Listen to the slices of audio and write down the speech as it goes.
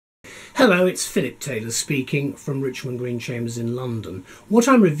Hello, it's Philip Taylor speaking from Richmond Green Chambers in London. What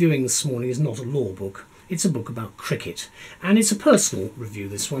I'm reviewing this morning is not a law book, it's a book about cricket. And it's a personal review,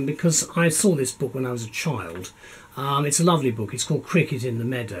 this one, because I saw this book when I was a child. It's a lovely book, it's called Cricket in the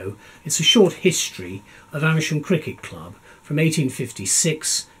Meadow. It's a short history of Amersham Cricket Club from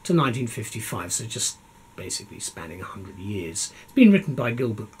 1856 to 1955, so just basically spanning 100 years. It's been written by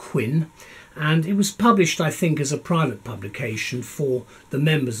Gilbert Quin, and it was published, I think, as a private publication for the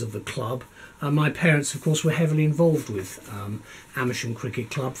members of the club. My parents, of course, were heavily involved with Amersham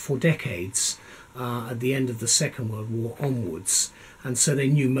Cricket Club for decades, at the end of the Second World War onwards, and so they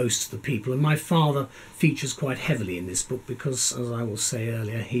knew most of the people. And my father features quite heavily in this book because, as I will say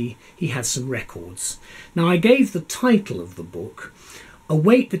earlier, he has some records. Now, I gave the title of the book,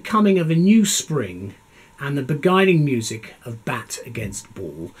 "Await the Coming of a New Spring and the Beguiling Music of Bat Against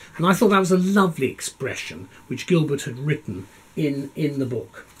Ball." And I thought that was a lovely expression which Gilbert had written in the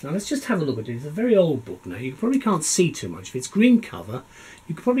book. Now let's just have a look at it. It's a very old book now. You probably can't see too much of it. It's green cover.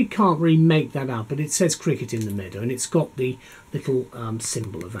 You probably can't really make that out, but it says Cricket in the Meadow, and it's got the little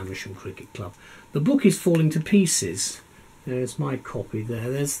symbol of Amersham Cricket Club. The book is falling to pieces. There's my copy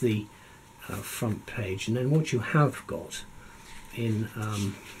there. There's the front page, and then what you have got in...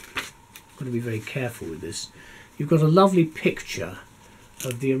 got to be very careful with this. You've got a lovely picture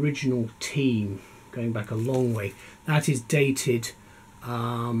of the original team going back a long way. That is dated,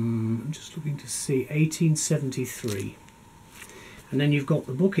 I'm just looking to see, 1873. And then you've got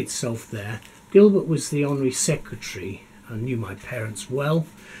the book itself there. Gilbert was the honorary secretary and knew my parents well.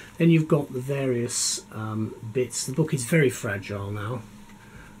 Then you've got the various bits. The book is very fragile now.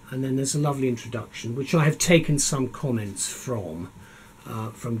 And then there's a lovely introduction, which I have taken some comments from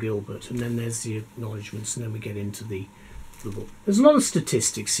Gilbert, and then there's the acknowledgements, and then we get into the book. There's a lot of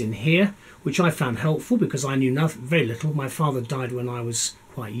statistics in here which I found helpful because I knew very little. My father died when I was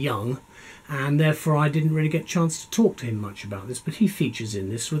quite young, and therefore I didn't really get a chance to talk to him much about this, but he features in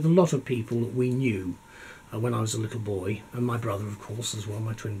this with a lot of people that we knew when I was a little boy, and my brother, of course, as well,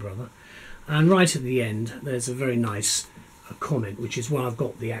 my twin brother. And right at the end there's a very nice comment, which is where I've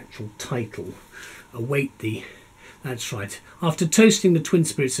got the actual title, "Await the..." That's right. After toasting the twin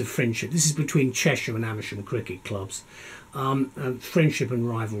spirits of friendship, this is between Cheshire and Amersham Cricket Clubs, friendship and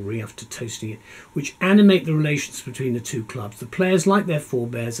rivalry, after toasting it, which animate the relations between the two clubs, the players, like their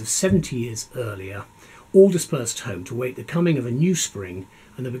forebears of 70 years earlier, all dispersed home to wait the coming of a new spring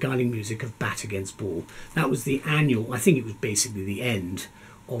and the beguiling music of bat against ball. That was the annual, I think it was basically the end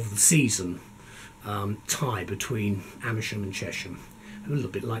of the season tie between Amersham and Cheshire. A little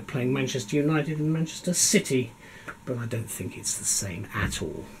bit like playing Manchester United and Manchester City, but I don't think it's the same at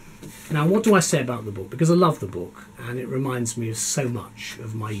all. Now, what do I say about the book? Because I love the book, and it reminds me of so much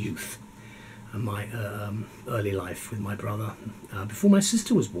of my youth and my early life with my brother, before my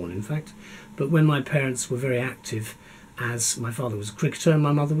sister was born, in fact, but when my parents were very active, as my father was a cricketer and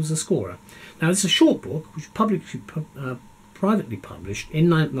my mother was a scorer. Now, it's a short book, which was privately published in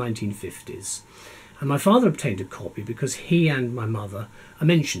the 1950s, and my father obtained a copy because he and my mother are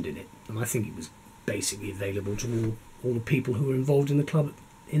mentioned in it, and I think it was basically available to all the people who were involved in the club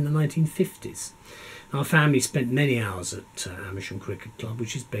in the 1950s. Our family spent many hours at Amersham Cricket Club,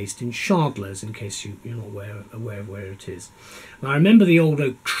 which is based in Shardeloes, in case you're not aware of where it is. And I remember the old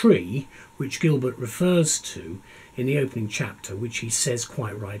oak tree, which Gilbert refers to in the opening chapter, which he says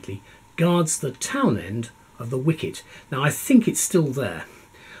quite rightly, guards the town end of the wicket. Now, I think it's still there.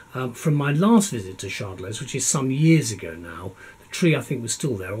 From my last visit to Shardeloes, which is some years ago now, tree I think was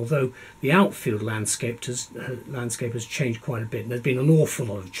still there, although the outfield landscape has changed quite a bit, and there's been an awful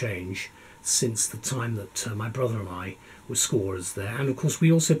lot of change since the time that my brother and I were scorers there. And of course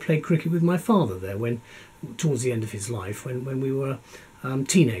we also played cricket with my father there towards the end of his life, when we were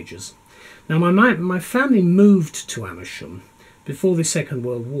teenagers. Now my family moved to Amersham before the Second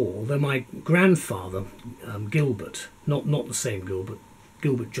World War, although my grandfather Gilbert, not the same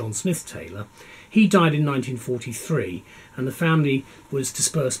Gilbert John Smith Taylor, he died in 1943, and the family was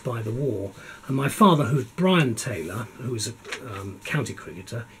dispersed by the war. And my father, who was Brian Taylor, who was a county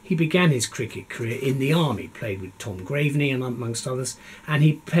cricketer, he began his cricket career in the army, played with Tom Graveney and amongst others, and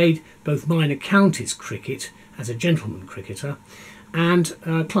he played both minor counties cricket as a gentleman cricketer and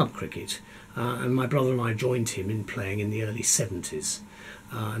club cricket. And my brother and I joined him in playing in the early 70s,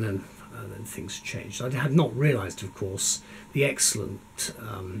 and then things changed. I had not realised, of course, the excellence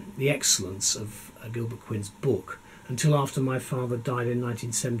of Gilbert Quin's book until after my father died in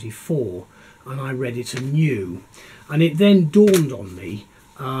 1974, and I read it anew. And it then dawned on me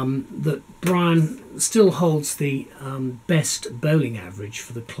that Brian still holds the best bowling average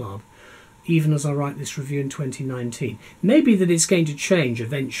for the club even as I write this review in 2019. Maybe that it's going to change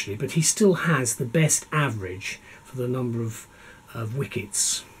eventually, but he still has the best average for the number of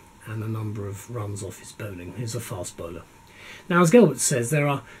wickets and the number of runs off his bowling. He's a fast bowler. Now, as Gilbert says, there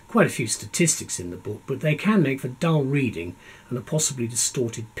are quite a few statistics in the book, but they can make for dull reading and a possibly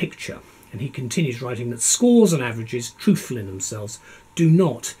distorted picture. And he continues writing that scores and averages, truthful in themselves, do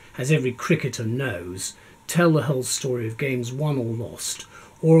not, as every cricketer knows, tell the whole story of games won or lost,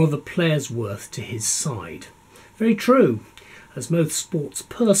 or of a player's worth to his side. Very true, as most sports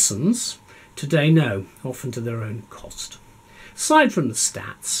persons today know, often to their own cost. Aside from the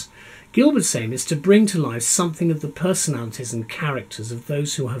stats, Gilbert's aim is to bring to life something of the personalities and characters of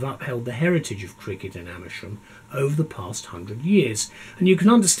those who have upheld the heritage of cricket in Amersham over the past 100 years. And you can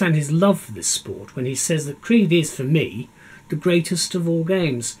understand his love for this sport when he says that cricket is, for me, the greatest of all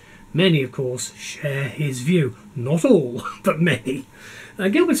games. Many, of course, share his view. Not all, but many.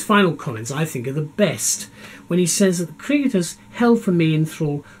 Gilbert's final comments, I think, are the best when he says that cricket has held for me in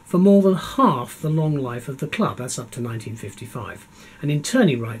thrall for more than half the long life of the club. That's up to 1955. And in turn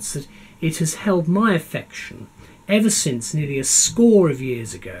he writes that it has held my affection ever since nearly a score of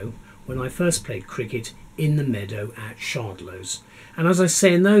years ago when I first played cricket in the Meadow at Shardeloes. And as I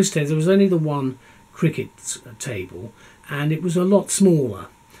say, in those days there was only the one cricket table and it was a lot smaller.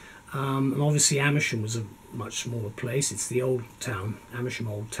 And obviously Amersham was a much smaller place. It's the old town, Amersham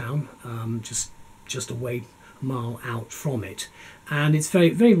Old Town, just a mile out from it. And it's very,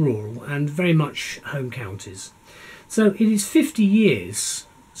 very rural and very much home counties. So it is 50 years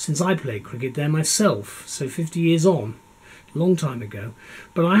since I played cricket there myself, so 50 years on, a long time ago.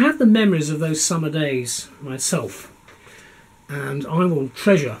 But I have the memories of those summer days myself, and I will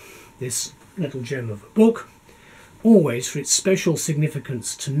treasure this little gem of a book, always for its special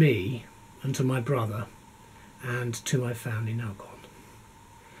significance to me and to my brother and to my family now gone.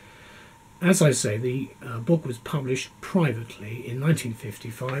 As I say, the book was published privately in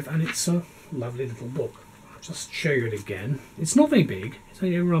 1955, and it's a lovely little book. Just show you it again. It's not very big. It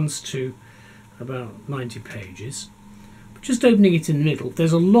only runs to about 90 pages. But just opening it in the middle,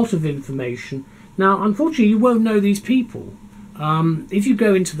 there's a lot of information. Now, unfortunately, you won't know these people. If you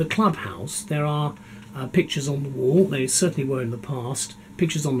go into the clubhouse, there are pictures on the wall. They certainly were in the past.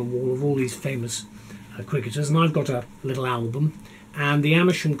 Pictures on the wall of all these famous cricketers. And I've got a little album. And the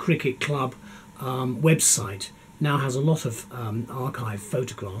Amersham Cricket Club website now has a lot of archive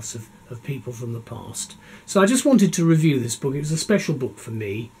photographs of people from the past. So I just wanted to review this book. It was a special book for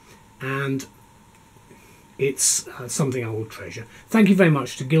me, and it's something I will treasure. Thank you very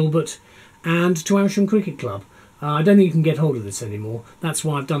much to Gilbert and to Amersham Cricket Club. I don't think you can get hold of this anymore. That's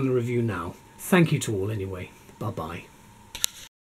why I've done the review now. Thank you to all anyway. Bye-bye.